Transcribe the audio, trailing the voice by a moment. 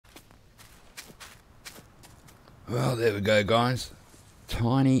Well, there we go, guys.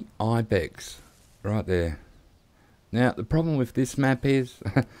 Tiny Ibex. Right there. Now, the problem with this map is,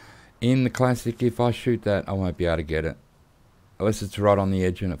 in the Classic, if I shoot that, I won't be able to get it. Unless it's right on the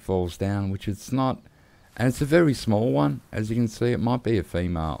edge and it falls down, which it's not. And it's a very small one. As you can see, it might be a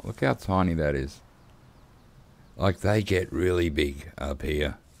female. Look how tiny that is. Like, they get really big up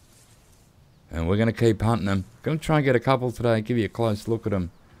here. And we're going to keep hunting them. Going to try and get a couple today, give you a close look at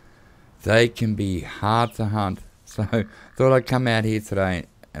them. They can be hard to hunt. So, thought I'd come out here today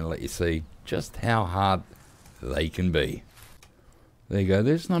and let you see just how hard they can be. There you go.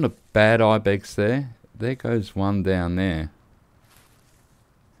 There's not a bad Ibex there. There goes one down there.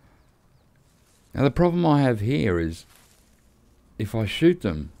 Now, the problem I have here is if I shoot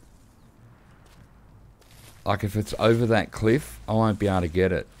them, like if it's over that cliff, I won't be able to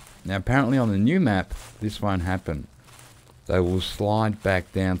get it. Now, apparently on the new map, this won't happen. They will slide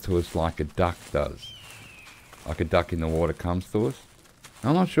back down to us like a duck does. Like a duck in the water comes to us.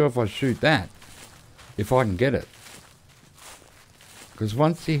 I'm not sure if I shoot that, if I can get it. Because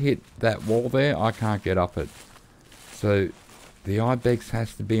once you hit that wall there, I can't get up it. So the Ibex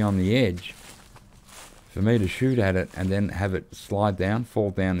has to be on the edge for me to shoot at it and then have it slide down, fall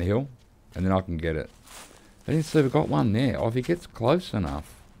down the hill, and then I can get it. But instead we've got one there. Oh, if he gets close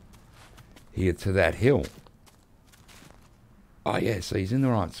enough here to that hill. Oh yeah, so he's in the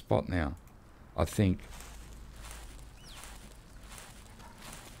right spot now, I think.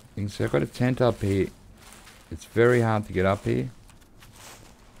 You can see I've got a tent up here. It's very hard to get up here.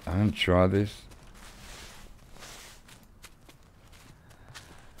 I'm going to try this.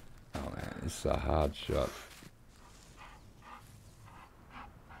 Oh man, this is a hard shot.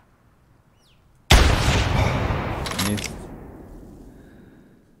 Missed.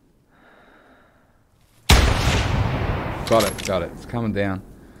 Got it. It's coming down.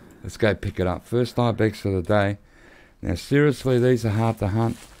 Let's go pick it up. First Ibex of the day. Now seriously, these are hard to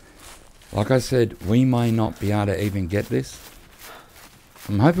hunt. Like I said, we may not be able to even get this.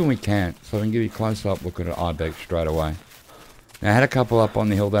 I'm hoping we can, so I can give you a close-up look at an Ibex straight away. Now, I had a couple up on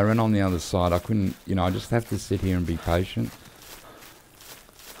the hill. They ran on the other side. I couldn't, I just have to sit here and be patient.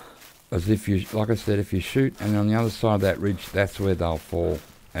 As if you, like I said, if you shoot and on the other side of that ridge, that's where they'll fall,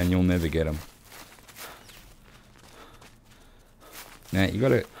 and you'll never get them. Now, you got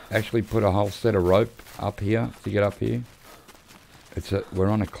to actually put a whole set of rope up here to get up here. We're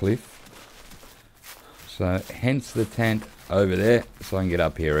on a cliff. So, hence the tent over there, so I can get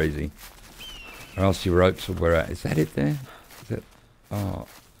up here easy. Or else your ropes will wear out. Is that it there? Is it? Oh,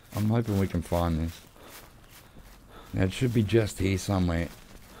 I'm hoping we can find this. Now, it should be just here somewhere.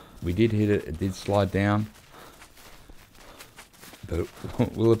 We did hit it. It did slide down. But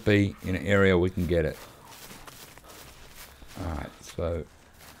will it be in an area we can get it? Alright, so...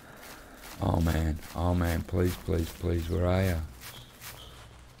 Oh man, please, where are you?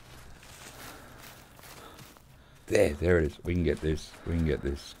 There it is. We can get this.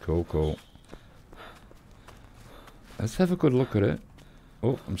 Cool. Let's have a good look at it.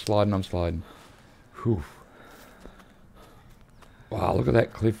 Oh, I'm sliding. Whew. Wow, look at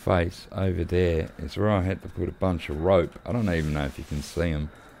that cliff face over there. It's where I had to put a bunch of rope. I don't even know if you can see them.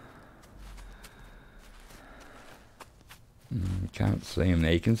 You can't see them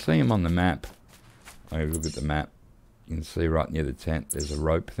there. You can see them on the map. Oh, look at the map. You can see right near the tent there's a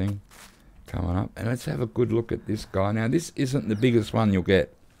rope thing coming up. And let's have a good look at this guy. Now, this isn't the biggest one you'll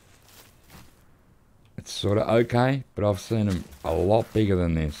get. It's sort of okay, but I've seen them a lot bigger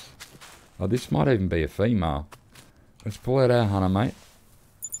than this. Oh, this might even be a female. Let's pull out our hunter, mate.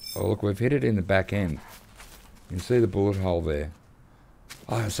 Oh, look, we've hit it in the back end. You can see the bullet hole there.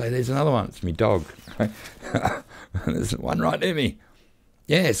 Oh, I say there's another one. It's me dog. There's one right near me.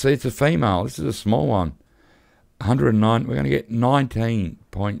 Yeah, see, it's a female. This is a small one. 109. We're going to get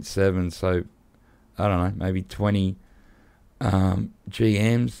 19.7. So, I don't know, maybe 20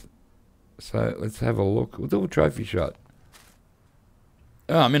 GMs. So, let's have a look. We'll do a trophy shot.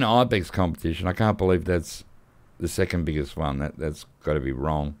 Oh, I'm in an Ibex competition. I can't believe that's the second biggest one. That's got to be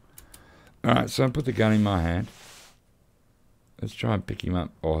wrong. Alright, so I put the gun in my hand. Let's try and pick him up,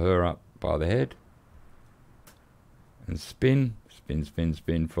 or her up, by the head. And spin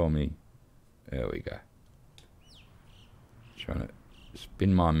for me. There we go. Trying to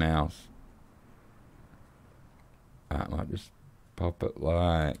spin my mouse. I might just pop it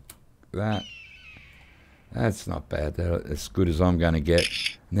like that. That's not bad. That's as good as I'm going to get.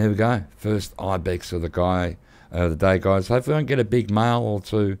 And there we go. First Ibex of the day, guys. Hopefully I don't get a big male or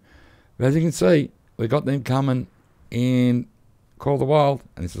two. But as you can see, we got them coming in Call the Wild.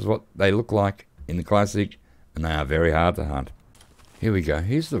 And this is what they look like in the Classic. And they are very hard to hunt. Here we go.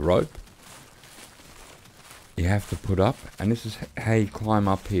 Here's the rope. you have to put up, and this is how you climb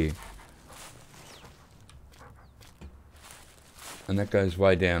up here. And that goes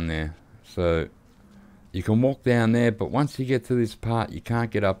way down there. So you can walk down there, but once you get to this part, you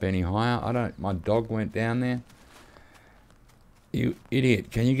can't get up any higher. My dog went down there. You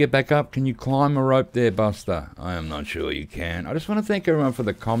idiot. Can you get back up? Can you climb a rope there, Buster? I am not sure you can. I just want to thank everyone for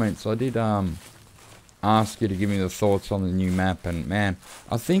the comments. I did ask you to give me the thoughts on the new map, and man,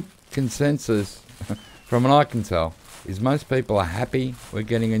 I think consensus, from what I can tell, is most people are happy we're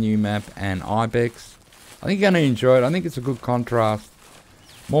getting a new map and Ibex. I think you're going to enjoy it. I think it's a good contrast.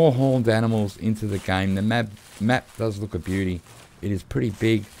 More horned animals into the game. The map does look a beauty. It is pretty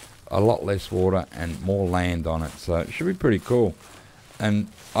big, a lot less water, and more land on it. So it should be pretty cool. And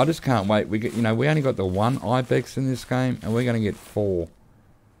I just can't wait. We only got the one Ibex in this game, and we're going to get 4.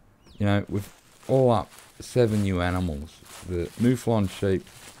 With all up 7 new animals: the Mouflon sheep,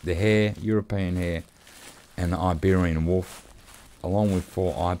 the hare, European hare, and the Iberian wolf, along with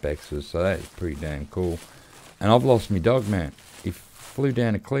 4 Ibexes. So that is pretty damn cool. And I've lost my dog, man. He flew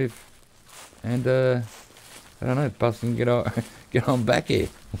down a cliff, and I don't know, busting get on back here.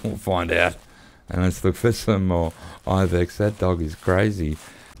 We'll find out. And let's look for some more Ibex. That dog is crazy.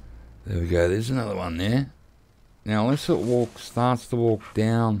 There we go. There's another one there. Now, unless it starts to walk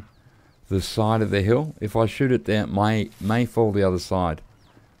down the side of the hill, if I shoot it down, may fall the other side.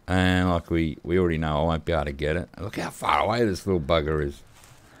 And like we already know, I won't be able to get it. Look how far away this little bugger is.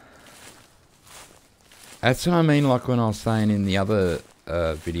 That's what I mean, like when I was saying in the other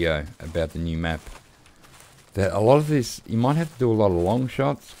video about the new map, that a lot of this, you might have to do a lot of long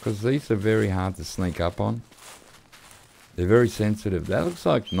shots, because these are very hard to sneak up on. They're very sensitive. That looks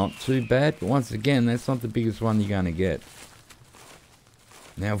like not too bad, but once again, that's not the biggest one you're going to get.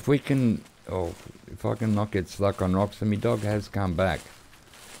 Now, if I can not get stuck on rocks, and my dog has come back.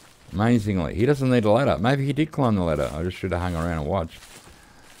 Amazingly. He doesn't need a ladder. Maybe he did climb the ladder. I just should have hung around and watched.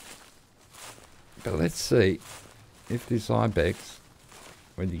 But let's see if this Ibex,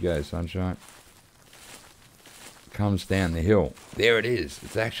 where'd you go, sunshine, comes down the hill. There it is.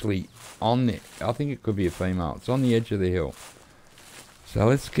 It's actually on the, I think it could be a female. It's on the edge of the hill. So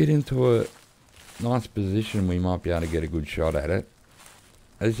let's get into a nice position. We might be able to get a good shot at it.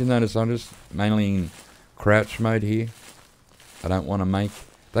 As you notice, I'm just mainly in crouch mode here. I don't want to make,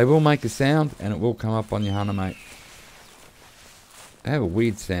 they will make a sound and it will come up on your hunter, mate. They have a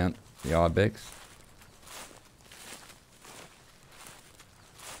weird sound, the Ibex.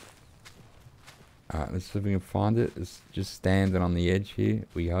 Alright, let's see if we can find it. It's just standing on the edge here,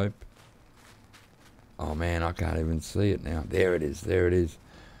 we hope. Oh man, I can't even see it now. There it is, there it is.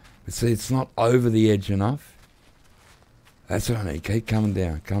 But see, it's not over the edge enough. That's what I need. Keep coming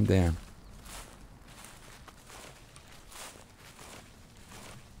down, come down.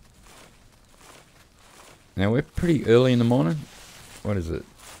 Now we're pretty early in the morning. What is it?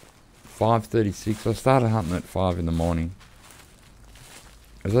 5:36. I started hunting at 5 in the morning.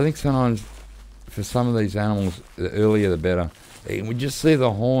 Because I think sometimes for some of these animals, the earlier the better. And we just see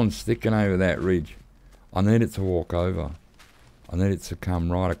the horn sticking over that ridge. I need it to walk over. I need it to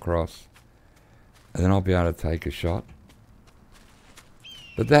come right across. And then I'll be able to take a shot.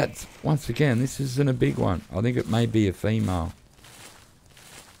 But that's, once again, this isn't a big one. I think it may be a female.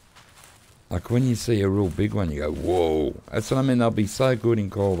 Like when you see a real big one, you go, whoa. That's what I mean. They'll be so good in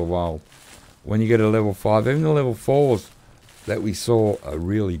Call of the Wild. When you get a level 5, even the level 4s that we saw are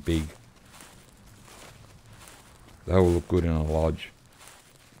really big. They will look good in a lodge.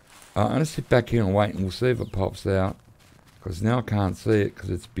 I'm going to sit back here and wait, and we'll see if it pops out. Because now I can't see it because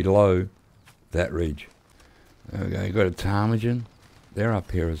it's below that ridge. There we go. You've got a ptarmigan. They're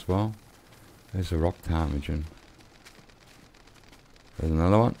up here as well. There's a rock ptarmigan. There's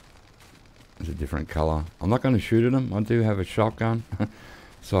another one. It's a different colour. I'm not going to shoot at them. I do have a shotgun.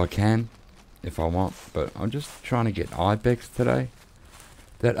 So I can if I want. But I'm just trying to get Ibex today.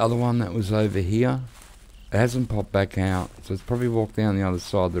 That other one that was over here, it hasn't popped back out, so it's probably walked down the other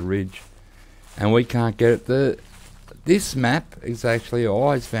side of the ridge, and we can't get it. This map is actually, I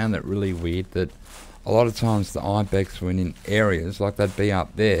always found it really weird that a lot of times the Ibex went in areas, like they'd be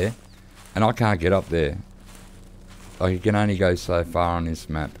up there, and I can't get up there. Like you can only go so far on this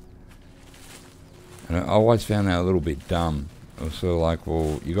map. And I always found that a little bit dumb. It was sort of like,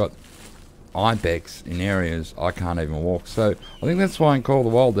 well, you got Ibex in areas I can't even walk. So I think that's why in Call of the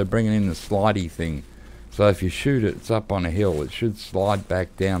Wild they're bringing in the slidey thing. So if you shoot it, it's up on a hill. It should slide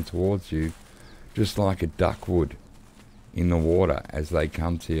back down towards you, just like a duck would in the water as they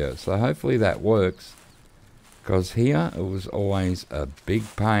come to you. So hopefully that works, because here it was always a big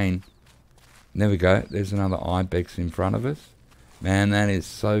pain. There we go. There's another Ibex in front of us. Man, that is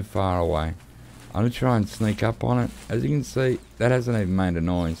so far away. I'm going to try and sneak up on it. As you can see, that hasn't even made a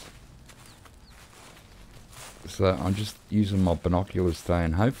noise. So I'm just using my binoculars today,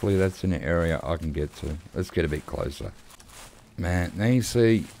 and hopefully that's in an area I can get to. Let's get a bit closer. Man, now you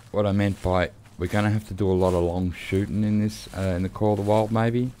see what I meant by we're going to have to do a lot of long shooting in this, in the Call of the Wild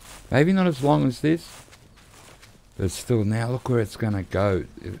maybe. Maybe not as long as this. But still, now look where it's going to go.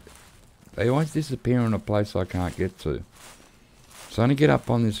 They always disappear in a place I can't get to. So I'm going to get up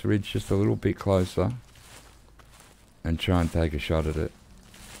on this ridge just a little bit closer and try and take a shot at it.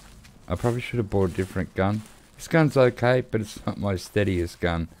 I probably should have bought a different gun. This gun's okay, but it's not my steadiest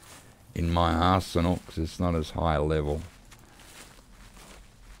gun in my arsenal because it's not as high a level.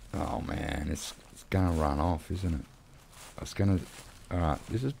 Oh man, it's going to run off, isn't it? It's going to... Alright,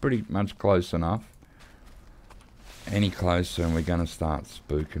 this is pretty much close enough. Any closer and we're going to start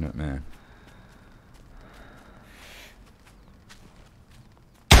spooking it, man.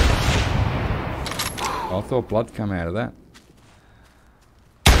 I thought blood come out of that.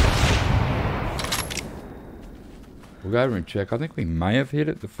 We'll go over and check. I think we may have hit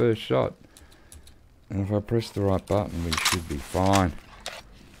it the first shot. And if I press the right button, we should be fine.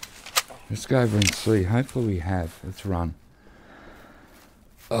 Let's go over and see. Hopefully we have. Let's run.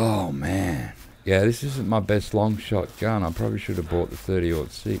 Oh, man. Yeah, this isn't my best long shot gun. I probably should have bought the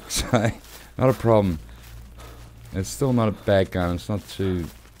 30-06. Not a problem. It's still not a bad gun. It's not too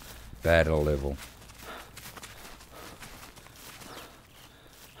bad at a level.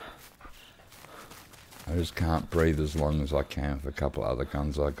 I just can't breathe as long as I can with a couple of other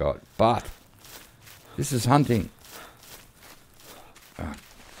guns I got. But this is hunting. Oh,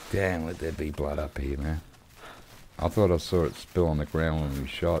 damn, let there be blood up here, man. I thought I saw it spill on the ground when we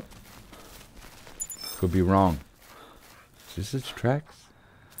shot. Could be wrong. Is this its tracks?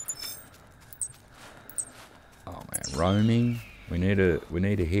 Oh man, roaming. We need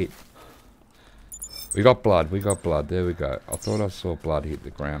a hit. We got blood. There we go. I thought I saw blood hit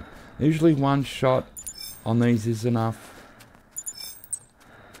the ground. Usually one shot on these is enough.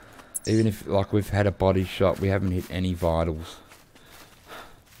 Even if, like, we've had a body shot, we haven't hit any vitals.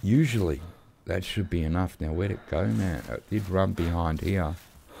 Usually, that should be enough. Now, where'd it go, man? It did run behind here.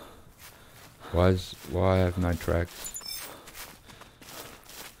 Why I have no tracks?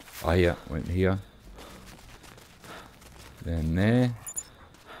 Oh, yeah, went here. Then there.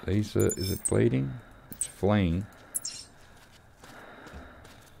 These are, is it bleeding? It's fleeing.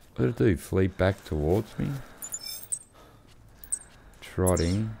 What did it do? Flee back towards me?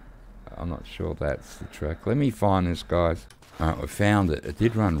 Trotting. I'm not sure that's the track. Let me find this, guys. Alright, we found it. It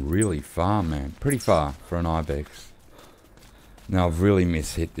did run really far, man. Pretty far for an Ibex. Now, I've really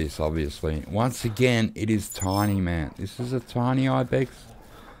mishit this, obviously. Once again, it is tiny, man. This is a tiny Ibex.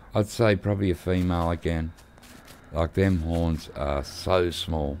 I'd say probably a female again. Like, them horns are so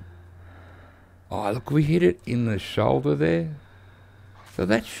small. Oh, look, we hit it in the shoulder there. So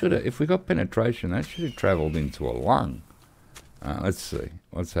that should have, if we got penetration, that should have travelled into a lung. Let's see.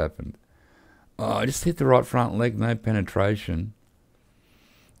 What's happened? Oh, I just hit the right front leg, no penetration.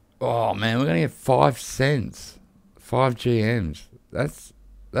 Oh, man, we're going to get 5 cents. 5 GMs.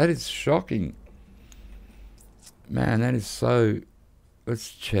 That is shocking. Man, that is so... Let's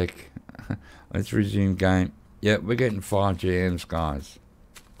check. Let's resume game. Yeah, we're getting 5 GMs, guys.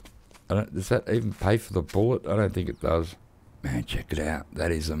 Does that even pay for the bullet? I don't think it does. Man, check it out.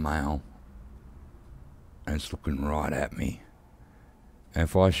 That is a male. And it's looking right at me. And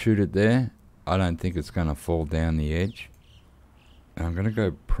if I shoot it there, I don't think it's going to fall down the edge. And I'm going to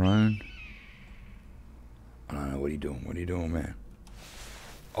go prone. I don't know. What are you doing? What are you doing, man?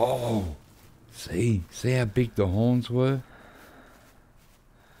 Oh! See how big the horns were?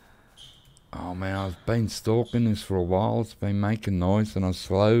 Oh, man, I've been stalking this for a while. It's been making noise, and I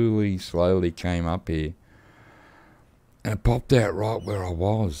slowly came up here. And it popped out right where I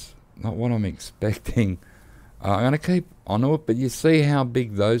was. Not what I'm expecting. I'm going to keep onto it, but you see how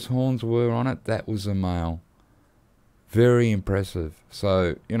big those horns were on it? That was a male. Very impressive.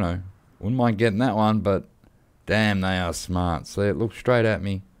 So, you know, wouldn't mind getting that one, but damn, they are smart. See, it looked straight at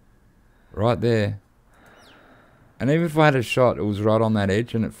me. Right there. And even if I had a shot, it was right on that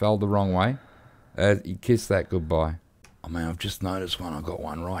edge and it fell the wrong way. You kiss that goodbye. Oh, man, I've just noticed one. I got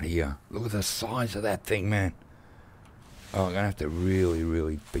one right here. Look at the size of that thing, man. Oh, I'm going to have to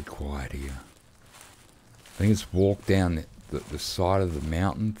really be quiet here. I think it's walked down the side of the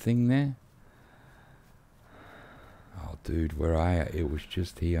mountain thing there. Oh, dude, where are you? It was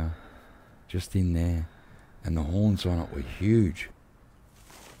just here. Just in there. And the horns on it were huge.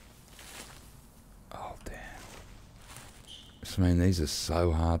 Oh, damn. I mean, these are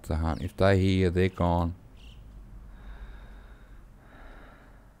so hard to hunt. If they hear, they're gone.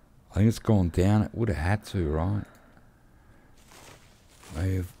 I think it's gone down. It would have had to, right?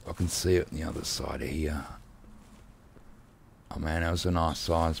 Maybe if I can see it on the other side of here. Oh man, that was a nice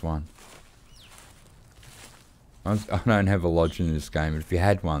size one. I don't have a lodge in this game, but if you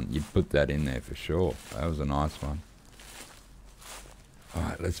had one, you'd put that in there for sure. That was a nice one.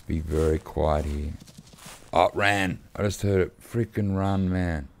 Alright, let's be very quiet here. Oh, it ran. I just heard it freaking run,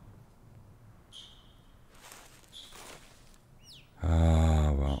 man.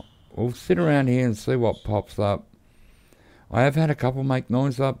 Ah, well. We'll sit around here and see what pops up. I have had a couple make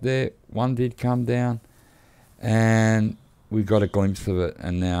noise up there. One did come down. And we got a glimpse of it.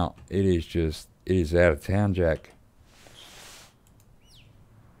 And now it is out of town, Jack.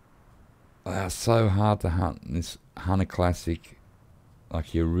 They are so hard to hunt in this Hunter Classic.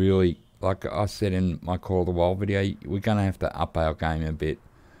 Like you really, like I said in my Call of the Wild video, we're going to have to up our game a bit.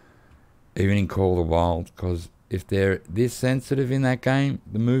 Even in Call of the Wild, because if they're this sensitive in that game,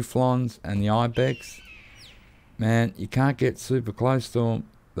 the Mouflons and the Ibex, man, you can't get super close to them.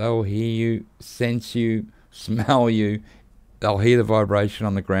 They'll hear you, sense you, smell you. They'll hear the vibration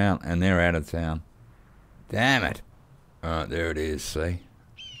on the ground, and they're out of town. Damn it. Alright, there it is, see?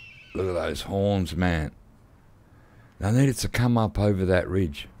 Look at those horns, man. I need it to come up over that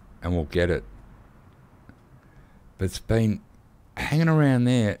ridge, and we'll get it. But it's been hanging around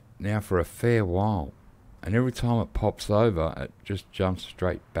there now for a fair while. And every time it pops over, it just jumps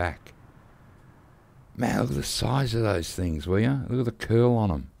straight back. Man, look at the size of those things, will you? Look at the curl on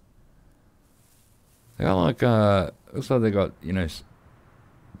them. They got like, looks like they got, you know,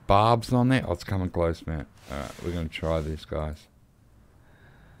 barbs on there. Oh, it's coming close, man. Alright, we're going to try this, guys.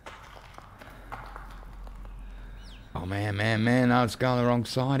 Oh, man, no, it's going the wrong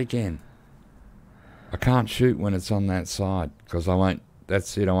side again. I can't shoot when it's on that side, because I won't,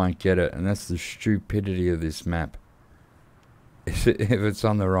 that's it, I won't get it. And that's the stupidity of this map. If it's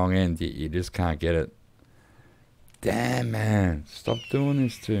on the wrong end, you just can't get it. Damn, man, stop doing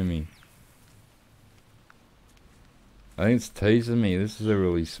this to me. I think it's teasing me. This is a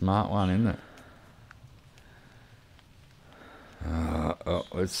really smart one, isn't it? Oh,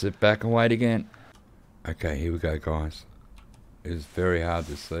 let's sit back and wait again. Okay, here we go, guys. It is very hard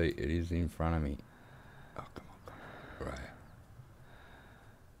to see. It is in front of me. Oh, come on. Right.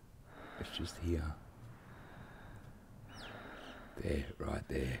 It's just here. There, right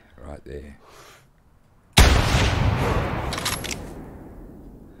there, right there.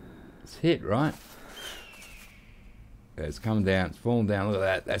 It's hit, right? Yeah, it's coming down. It's falling down. Look at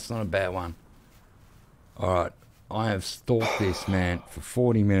that. That's not a bad one. Alright. I have stalked this, man, for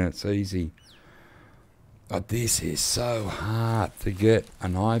 40 minutes. Easy. But this is so hard to get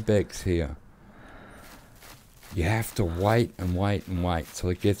an Ibex here. You have to wait and wait and wait till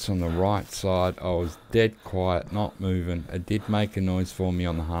it gets on the right side. I was dead quiet, not moving. It did make a noise for me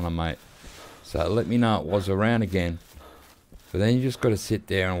on the Hunter, mate. So let me know it was around again. But then you just got to sit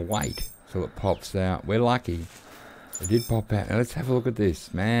there and wait till it pops out. We're lucky. It did pop out. Now let's have a look at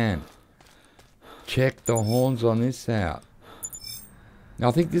this, man. Check the horns on this out. Now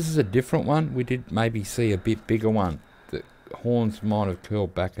I think this is a different one. We did maybe see a bit bigger one. The horns might have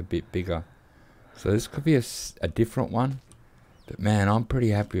curled back a bit bigger. So this could be a different one. But man, I'm pretty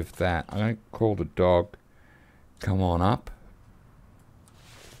happy with that. I'm going to call the dog. Come on up.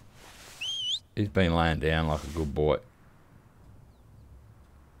 He's been laying down like a good boy.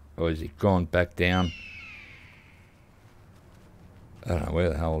 Or has he gone back down? I don't know where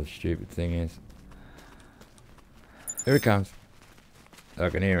the hell this stupid thing is. Here it comes. I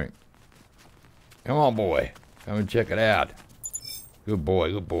can hear him. Come on, boy. Come and check it out. Good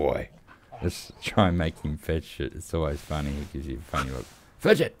boy, good boy. Let's try and make him fetch it. It's always funny. It gives you a funny look.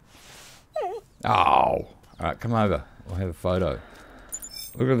 Fetch it! Oh! Alright, come over. We'll have a photo.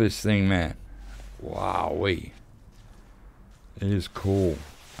 Look at this thing, man. Wowee. It is cool.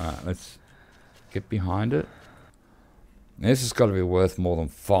 Alright, let's get behind it. Now, this has got to be worth more than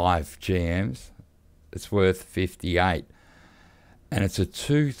 5 GMs. It's worth 58. And it's a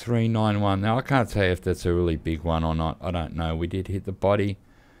 2391. Now, I can't tell you if that's a really big one or not. I don't know. We did hit the body.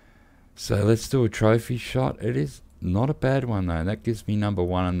 So let's do a trophy shot. It is not a bad one, though. That gives me number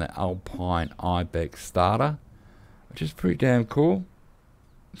 1 in the Alpine Ibex starter, which is pretty damn cool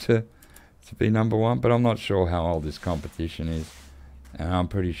to be number 1. But I'm not sure how old this competition is. And I'm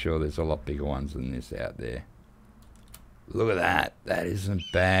pretty sure there's a lot bigger ones than this out there. Look at that. That isn't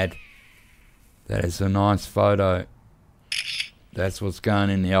bad. That is a nice photo. That's what's going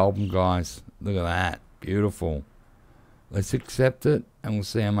in the album, guys. Look at that. Beautiful. Let's accept it, and we'll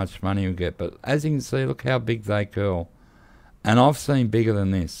see how much money we get. But as you can see, look how big they curl. And I've seen bigger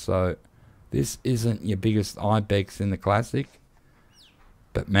than this. So this isn't your biggest Ibex in the Classic.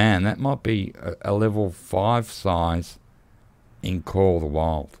 But man, that might be a level 5 size in Call of the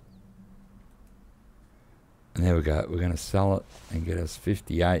Wild. And there we go. We're going to sell it and get us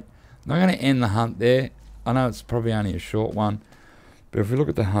 58. I'm going to end the hunt there. I know it's probably only a short one. But if we look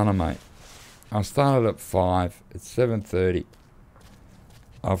at the hunter, mate, I started at 5. It's 7:30.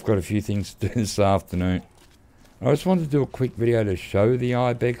 I've got a few things to do this afternoon. I just wanted to do a quick video to show the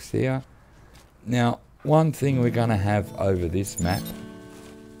Ibex here. Now, one thing we're going to have over this map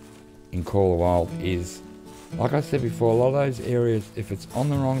in Call of the Wild is, like I said before, a lot of those areas, if it's on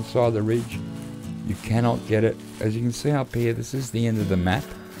the wrong side of the ridge, you cannot get it. As you can see up here, this is the end of the map.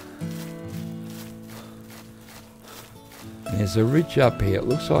 And there's a ridge up here. It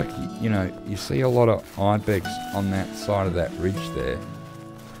looks like, you know, you see a lot of Ibex on that side of that ridge there.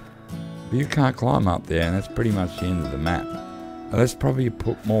 But you can't climb up there, and that's pretty much the end of the map. Now, let's probably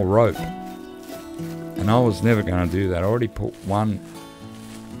put more rope. And I was never going to do that. I already put one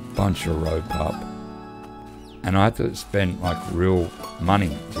bunch of rope up. And I had to spend like real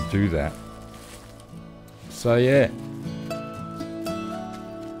money to do that. So yeah,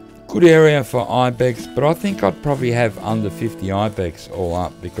 good area for Ibex, but I think I'd probably have under 50 Ibex all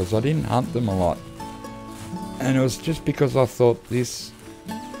up because I didn't hunt them a lot. And it was just because I thought this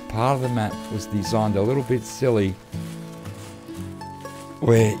part of the map was designed a little bit silly,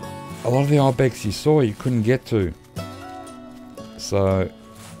 where a lot of the Ibex you saw you couldn't get to. So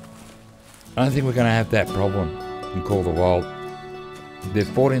I don't think we're going to have that problem in Call of the Wild.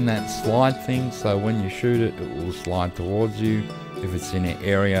 They've brought in that slide thing, so when you shoot it, it will slide towards you. If it's in an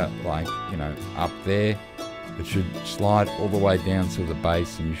area like, you know, up there, it should slide all the way down to the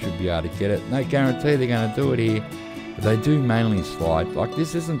base and you should be able to get it. No guarantee they're going to do it here, but they do mainly slide. Like,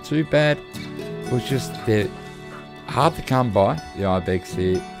 this isn't too bad. It was just, they're hard to come by, the Ibex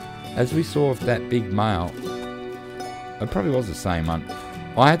here. As we saw with that big male, it probably was the same one.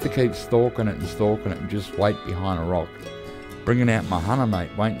 I had to keep stalking it and just wait behind a rock, bringing out my hunter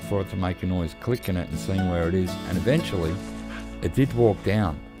mate, waiting for it to make a noise, clicking it and seeing where it is. And eventually it did walk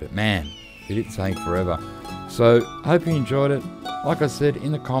down, but man, it did take forever. So hope you enjoyed it. Like I said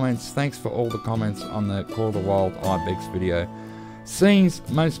in the comments, thanks for all the comments on the Call of the Wild Ibex video. Seems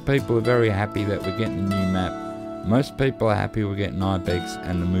most people are very happy that we're getting a new map. Most people are happy we're getting Ibex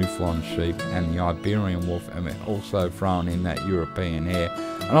and the Mouflon sheep and the Iberian wolf, and we're also throwing in that European hare.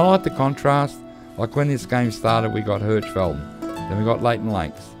 And I like the contrast. Like when this game started, we got Hirschfelden, then we got Leighton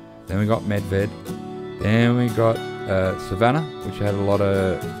Lakes, then we got Medved, then we got Savannah, which had a lot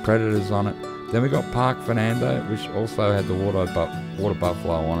of predators on it. Then we got Park Fernando, which also had the water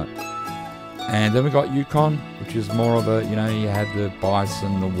buffalo on it. And then we got Yukon, which is more of a, you know, you had the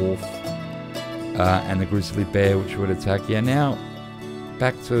bison, the wolf, and the grizzly bear, which would attack you. Now,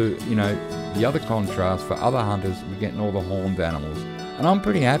 back to, you know, the other contrast for other hunters, we're getting all the horned animals. And I'm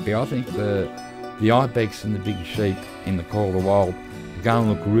pretty happy. I think the Ibex and the big sheep in the Call of the Wild are going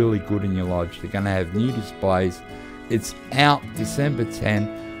to look really good in your lodge. They're going to have new displays. It's out December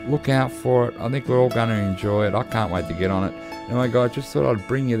 10. Look out for it. I think we're all going to enjoy it. I can't wait to get on it. Anyway, guys, just thought I'd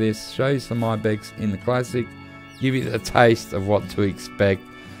bring you this, show you some Ibex in the Classic, give you the taste of what to expect,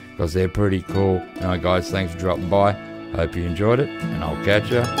 because they're pretty cool. Anyway, guys, thanks for dropping by. Hope you enjoyed it, and I'll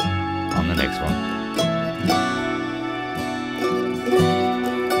catch you on the next one.